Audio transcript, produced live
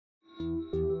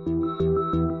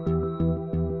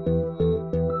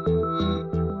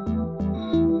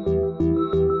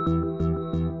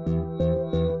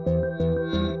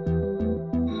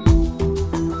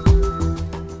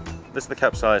the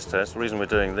capsize test, the reason we're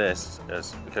doing this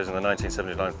is because in the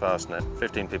 1979 Fastnet,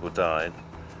 15 people died,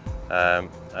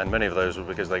 and many of those were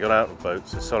because they got out of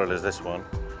boats as solid as this one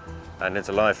and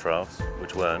into life rafts,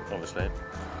 which weren't, obviously.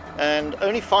 And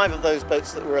only 5 of those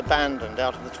boats that were abandoned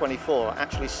out of the 24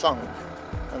 actually sunk.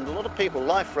 And a lot of people,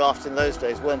 life rafts in those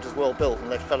days weren't as well built and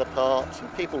they fell apart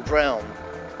and people drowned.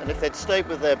 And if they'd stayed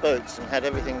with their boats and had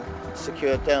everything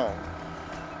secured down,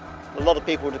 a lot of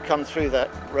people would have come through that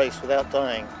race without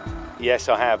dying. Yes,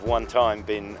 I have one time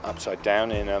been upside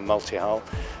down in a multi-hull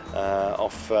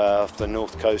off the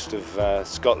north coast of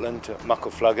Scotland, at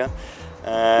Muckleflugger,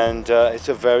 and it's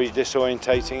a very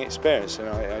disorientating experience. And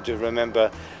I just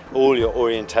remember all your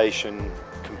orientation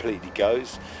completely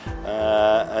goes,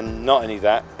 and not only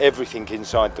that, everything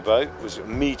inside the boat was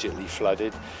immediately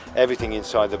flooded. Everything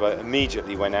inside the boat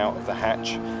immediately went out of the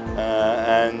hatch,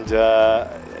 and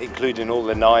including all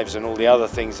the knives and all the other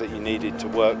things that you needed to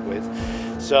work with.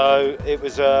 So it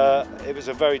was a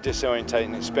very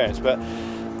disorientating experience. But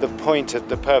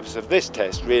the purpose of this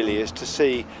test really is to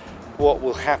see what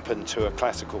will happen to a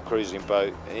classical cruising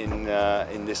boat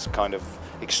in this kind of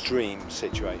extreme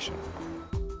situation.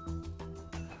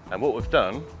 And what we've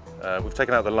done, we've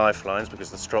taken out the lifelines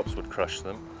because the strops would crush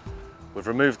them. We've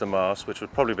removed the mast, which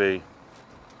would probably be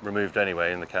removed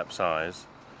anyway in the capsize.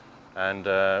 And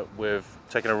we've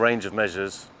taken a range of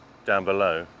measures down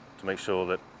below to make sure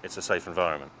that it's a safe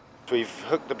environment. We've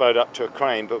hooked the boat up to a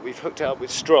crane, but we've hooked it up with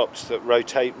strops that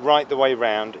rotate right the way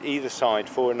round either side,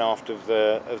 fore and aft of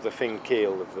the fin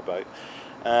keel of the boat.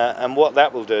 And what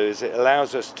that will do is it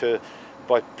allows us to,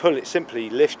 by simply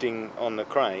lifting on the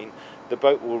crane, the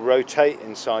boat will rotate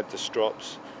inside the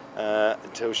strops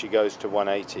until she goes to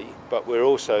 180, but we're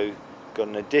also got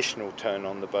an additional turn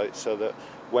on the boat so that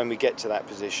when we get to that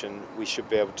position we should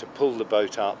be able to pull the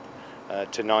boat up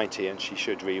to 90 and she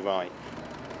should re-right.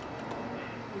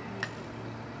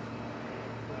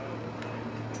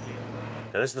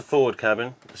 Now, this is the forward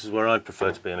cabin. This is where I'd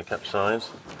prefer to be in a capsize.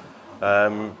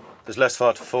 There's less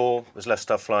far to fall, there's less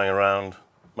stuff flying around,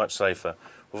 much safer.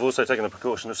 We've also taken the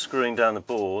precaution of screwing down the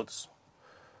boards.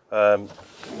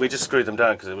 We just screwed them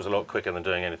down because it was a lot quicker than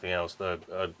doing anything else. There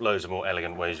are loads of more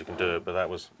elegant ways you can do it, but that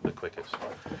was the quickest.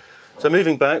 So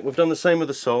moving back, we've done the same with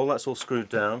the sole. That's all screwed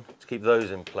down to keep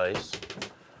those in place.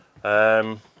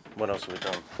 What else have we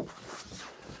done?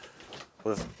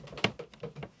 We've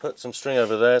put some string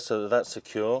over there so that that's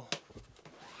secure.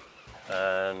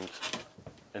 And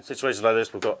in situations like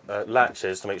this, we've got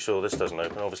latches to make sure this doesn't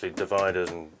open. Obviously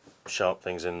dividers and sharp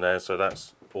things in there, so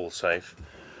that's all safe.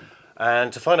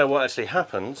 And to find out what actually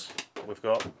happens, we've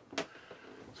got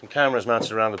some cameras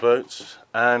mounted around the boats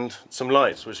and some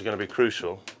lights, which are going to be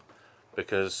crucial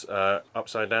because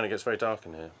upside down it gets very dark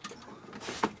in here.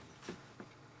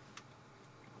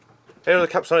 Here are the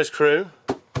capsized crew.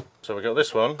 So we've got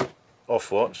this one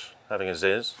off watch, having a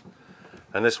ziz,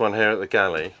 and this one here at the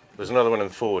galley. There's another one in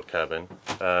the forward cabin,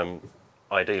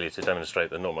 ideally to demonstrate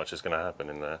that not much is going to happen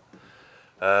in there.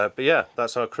 But yeah,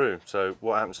 that's our crew. So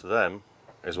what happens to them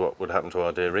is what would happen to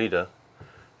our dear reader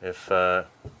if,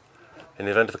 in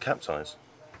the event of a capsize.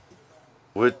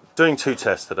 We're doing 2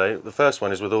 tests today. The first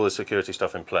one is with all the security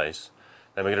stuff in place.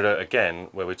 Then we're going to do it again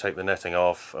where we take the netting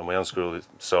off and we unscrew the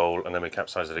sole and then we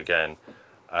capsize it again,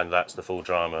 and that's the full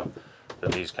drama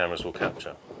that these cameras will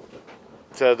capture.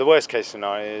 So the worst case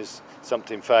scenario is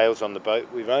something fails on the boat.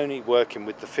 We're only working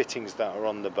with the fittings that are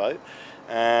on the boat,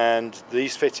 and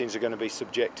these fittings are going to be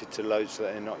subjected to loads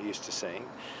that they're not used to seeing.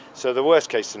 So the worst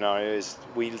case scenario is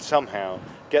we somehow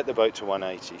get the boat to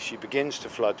 180, she begins to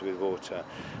flood with water,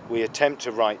 we attempt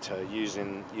to right her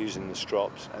using the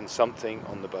strops, and something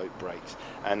on the boat breaks,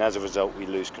 and as a result we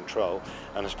lose control,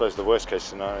 and I suppose the worst case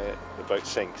scenario, the boat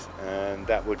sinks, and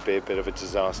that would be a bit of a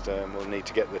disaster, and we'll need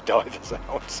to get the divers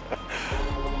out.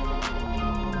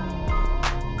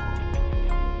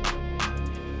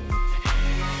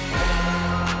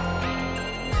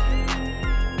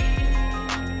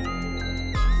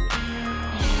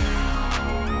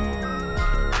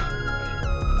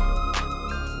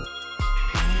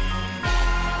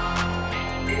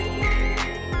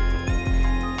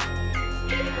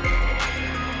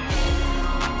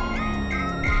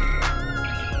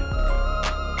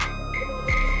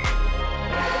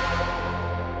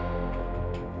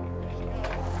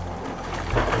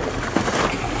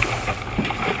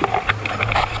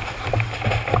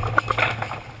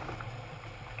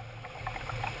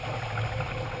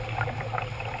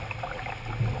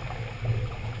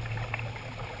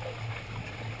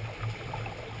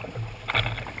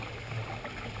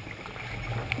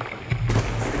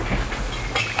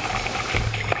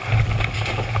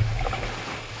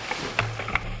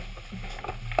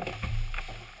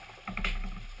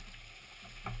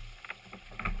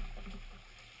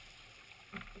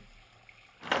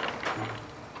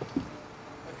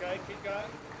 go.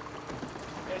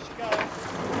 There she goes.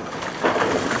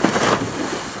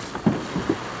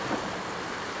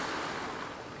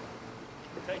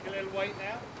 Take a little weight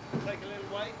now. Take a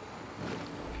little weight.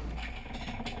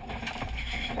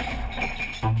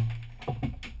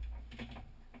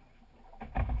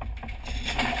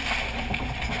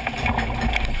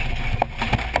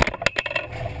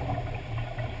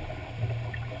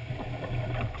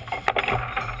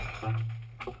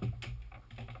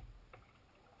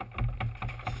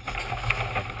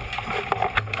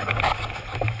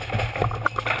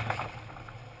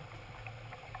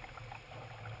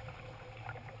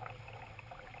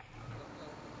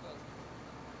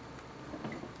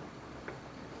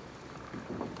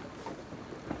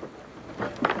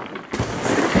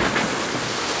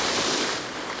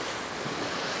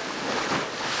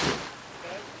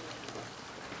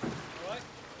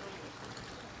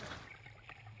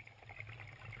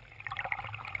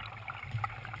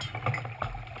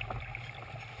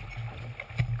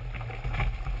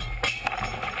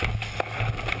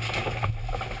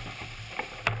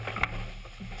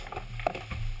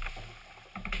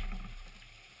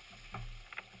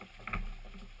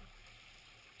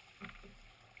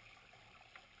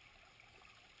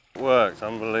 Worked,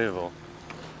 unbelievable.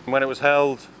 When it was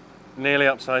held nearly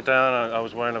upside down, I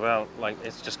was worrying about like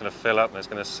it's just going to fill up and it's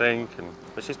going to sink.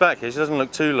 But she's back here. She doesn't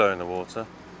look too low in the water.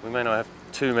 We may not have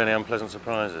too many unpleasant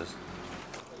surprises.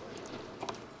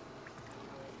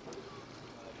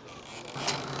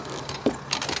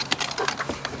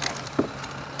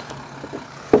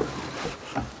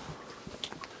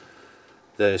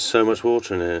 There is so much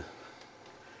water in here.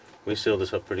 We sealed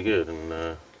this up pretty good, and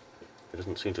it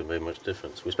doesn't seem to have made much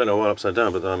difference. We spent a while upside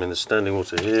down, but I mean, there's standing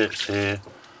water here, it's here.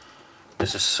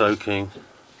 This is soaking.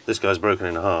 This guy's broken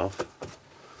in half.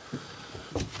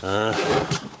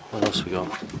 What else we got?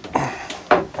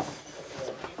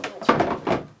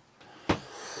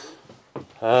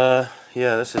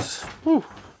 Yeah, this is. Whew.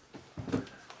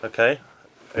 Okay,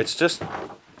 it's just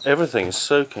everything is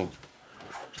soaking.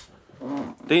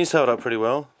 These held up pretty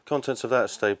well. Contents of that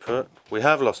stayed put. We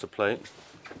have lost a plate.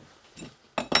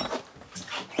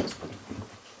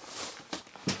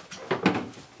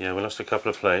 Yeah, we lost a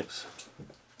couple of plates.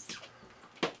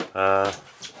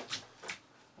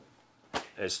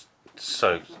 It's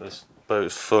soaked. This boat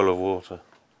is full of water.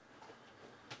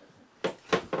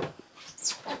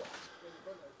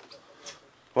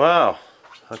 Wow.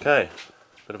 Okay.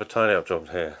 Bit of a tidy up job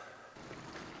here.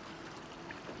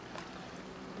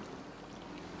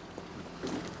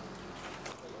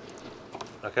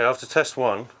 Okay, after test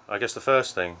one, I guess the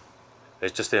first thing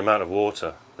is just the amount of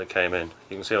water that came in.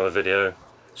 You can see on the video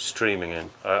streaming in,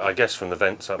 I guess from the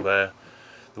vents up there.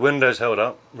 The windows held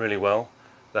up really well.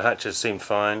 The hatches seemed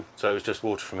fine, so it was just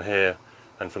water from here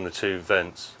and from the two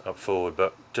vents up forward,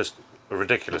 but just a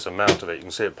ridiculous amount of it. You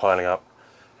can see it piling up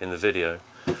in the video.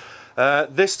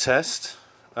 This test,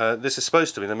 this is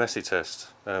supposed to be the messy test,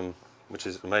 which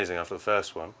is amazing after the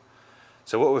first one.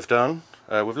 So what we've done,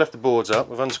 we've left the boards up,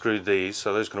 we've unscrewed these,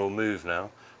 so those can all move now.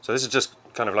 So this is just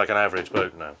kind of like an average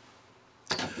boat now.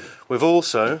 We've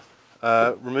also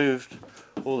removed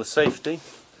all the safety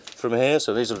from here,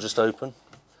 so these will just open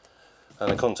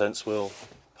and the contents will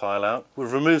pile out.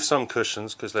 We've removed some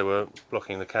cushions because they were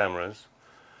blocking the cameras.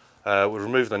 We've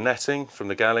removed the netting from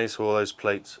the galleys, so all those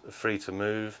plates are free to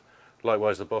move.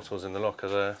 Likewise the bottles in the locker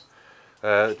there.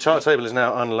 The chart table is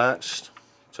now unlatched,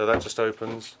 so that just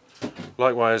opens.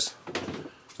 Likewise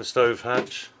the stove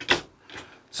hatch.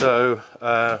 So,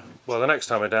 well, the next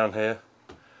time we're down here,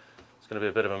 it's going to be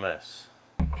a bit of a mess.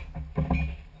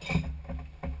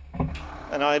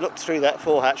 And I looked through that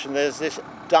forehatch, and there's this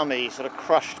dummy sort of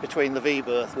crushed between the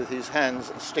V-berth with his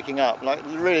hands sticking up, like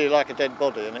really like a dead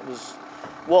body, and it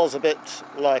was a bit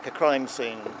like a crime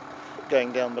scene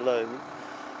going down below.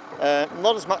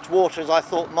 Not as much water as I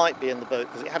thought might be in the boat,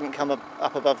 because it hadn't come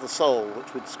up above the sole,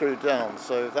 which we'd screwed down,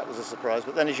 so that was a surprise.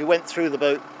 But then as you went through the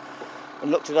boat and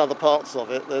looked at other parts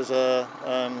of it, there's a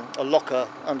locker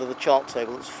under the chart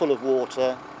table that's full of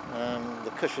water.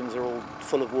 The cushions are all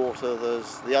full of water.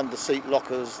 There's the under-seat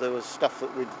lockers. There was stuff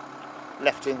that we'd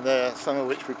left in there, some of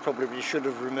which we probably should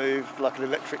have removed, like an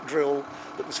electric drill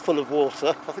that was full of water.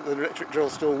 I think the electric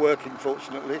drill's still working,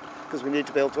 fortunately, because we need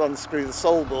to be able to unscrew the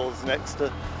sole boards next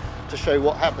to show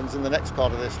what happens in the next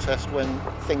part of this test when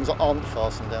things aren't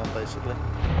fastened down, basically.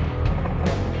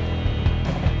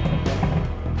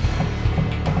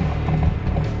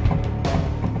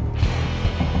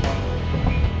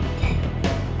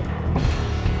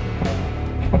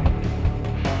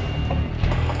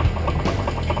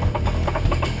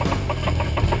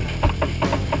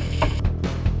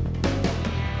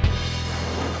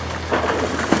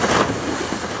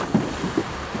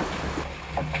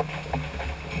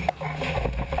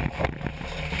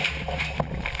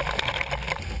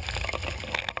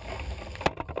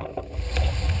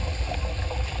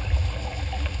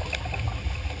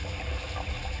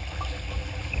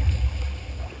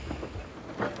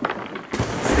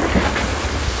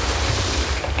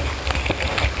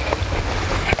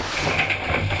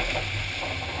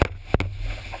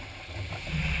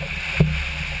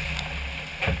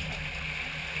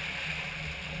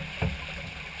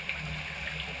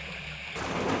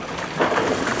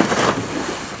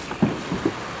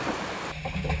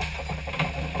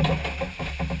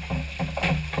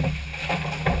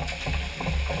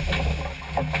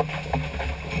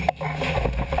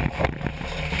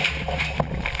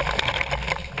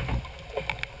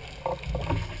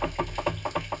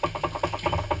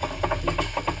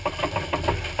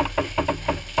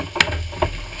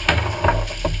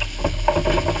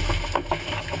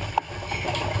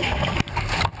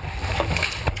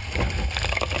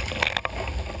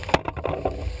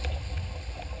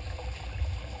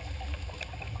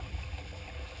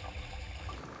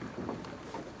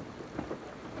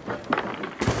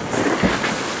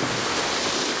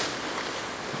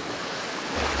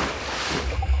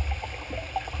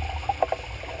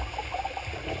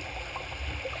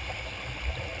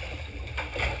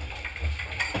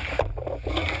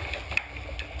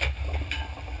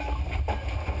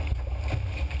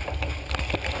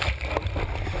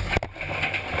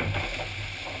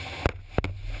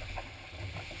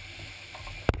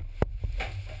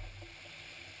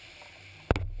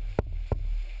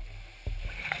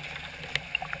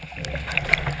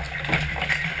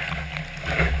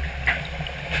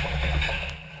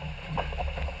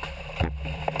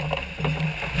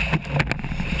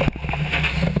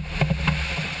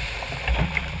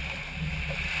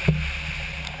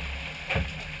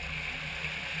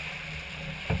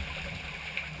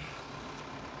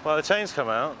 Well, the chain's come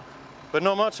out, but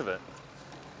not much of it.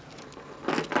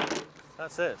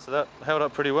 That's it. So that held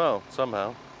up pretty well,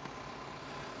 somehow.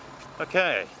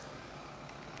 Okay.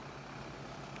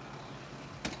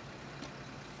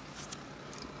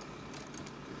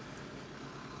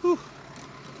 Whew.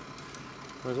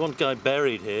 There's one guy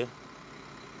buried here.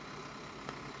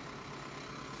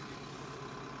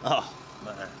 Oh,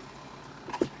 man.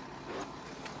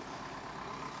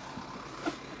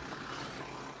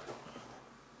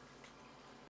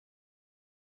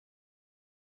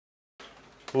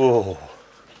 Whoa,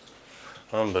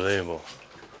 unbelievable.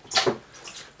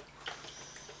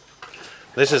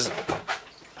 This is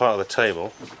part of the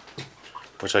table,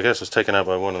 which I guess was taken out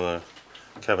by one of the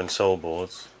cabin sole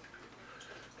boards.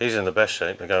 He's in the best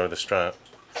shape, the guy with the strap.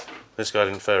 This guy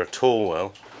didn't fare at all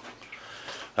well.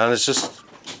 And it's just,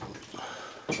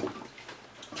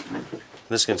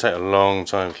 this can take a long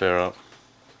time to clear up.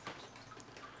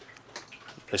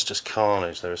 It's just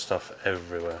carnage, there is stuff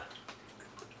everywhere.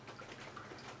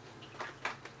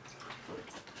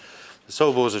 The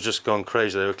sole boards have just gone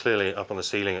crazy. They were clearly up on the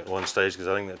ceiling at one stage because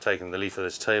I think they've taken the leaf of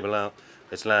this table out.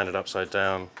 It's landed upside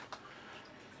down.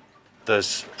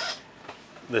 This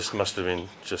must have been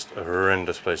just a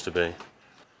horrendous place to be.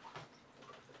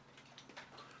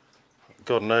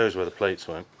 God knows where the plates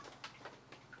went.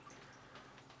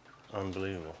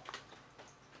 Unbelievable.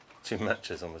 2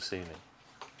 matches on the ceiling.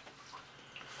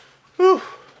 Whew.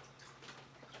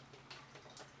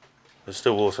 There's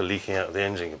still water leaking out of the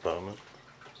engine compartment.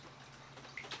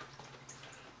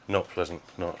 Not pleasant,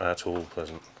 not at all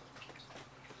pleasant.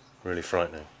 Really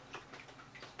frightening.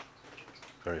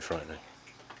 Very frightening.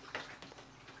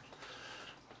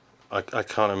 I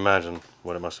can't imagine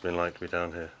what it must have been like to be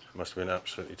down here. It must have been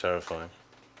absolutely terrifying.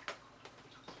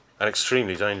 And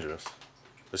extremely dangerous.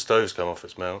 The stove's come off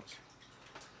its mounts.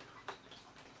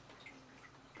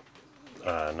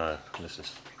 No, this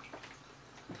is...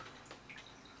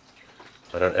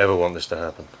 I don't ever want this to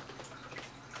happen.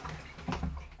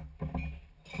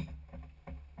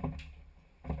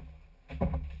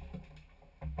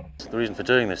 The reason for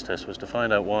doing this test was to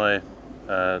find out why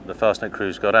the Fastnet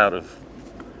crews got out of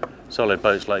solid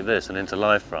boats like this and into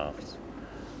life rafts.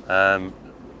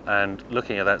 And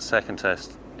looking at that second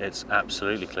test, it's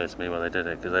absolutely clear to me why they did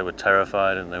it, because they were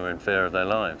terrified and they were in fear of their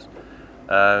lives.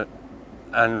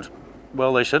 And,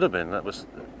 well, they should have been. That was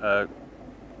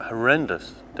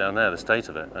horrendous down there, the state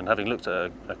of it. And having looked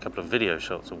at a couple of video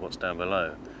shots of what's down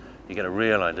below, you get a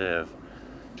real idea of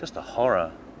just the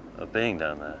horror of being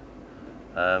down there.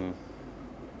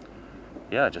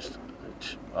 Yeah,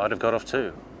 I'd have got off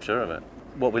too, sure of it.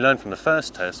 What we learned from the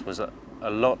first test was that a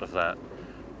lot of that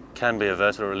can be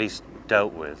averted or at least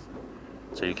dealt with.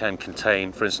 So you can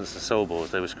contain, for instance, the sole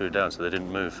boards, they were screwed down so they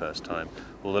didn't move first time.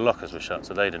 All the lockers were shut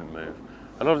so they didn't move.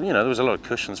 A lot of, there was a lot of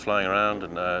cushions flying around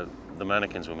and the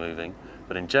mannequins were moving,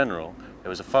 but in general, it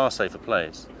was a far safer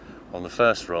place on the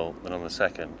first roll than on the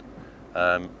second.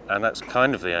 And that's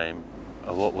kind of the aim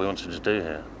of what we wanted to do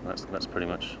here. That's pretty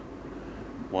much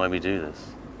why we do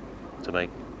this, to make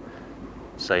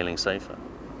sailing safer.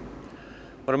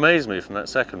 What amazed me from that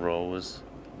second roll was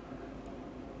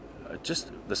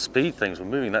just the speed things were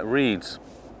moving. That reed's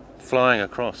flying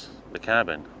across the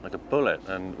cabin like a bullet,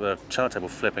 and the chart table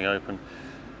flipping open.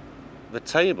 The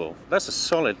table, that's a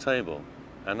solid table,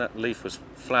 and that leaf was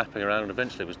flapping around and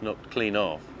eventually was knocked clean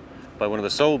off. by one of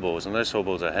the sole boards, and those sole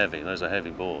boards are heavy. Those are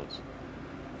heavy boards.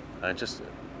 And just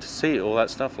to see all that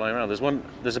stuff lying around.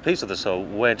 There's a piece of the sole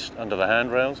wedged under the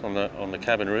handrails on the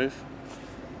cabin roof.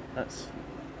 That's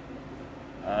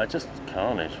just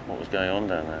carnage. What was going on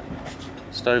down there?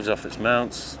 Stoves off its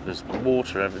mounts. There's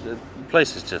water everywhere. The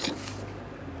place is just.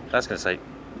 That's going to take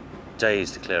days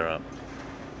to clear up.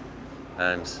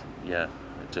 And yeah,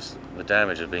 just the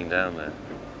damage of being down there.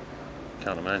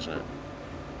 Can't imagine it.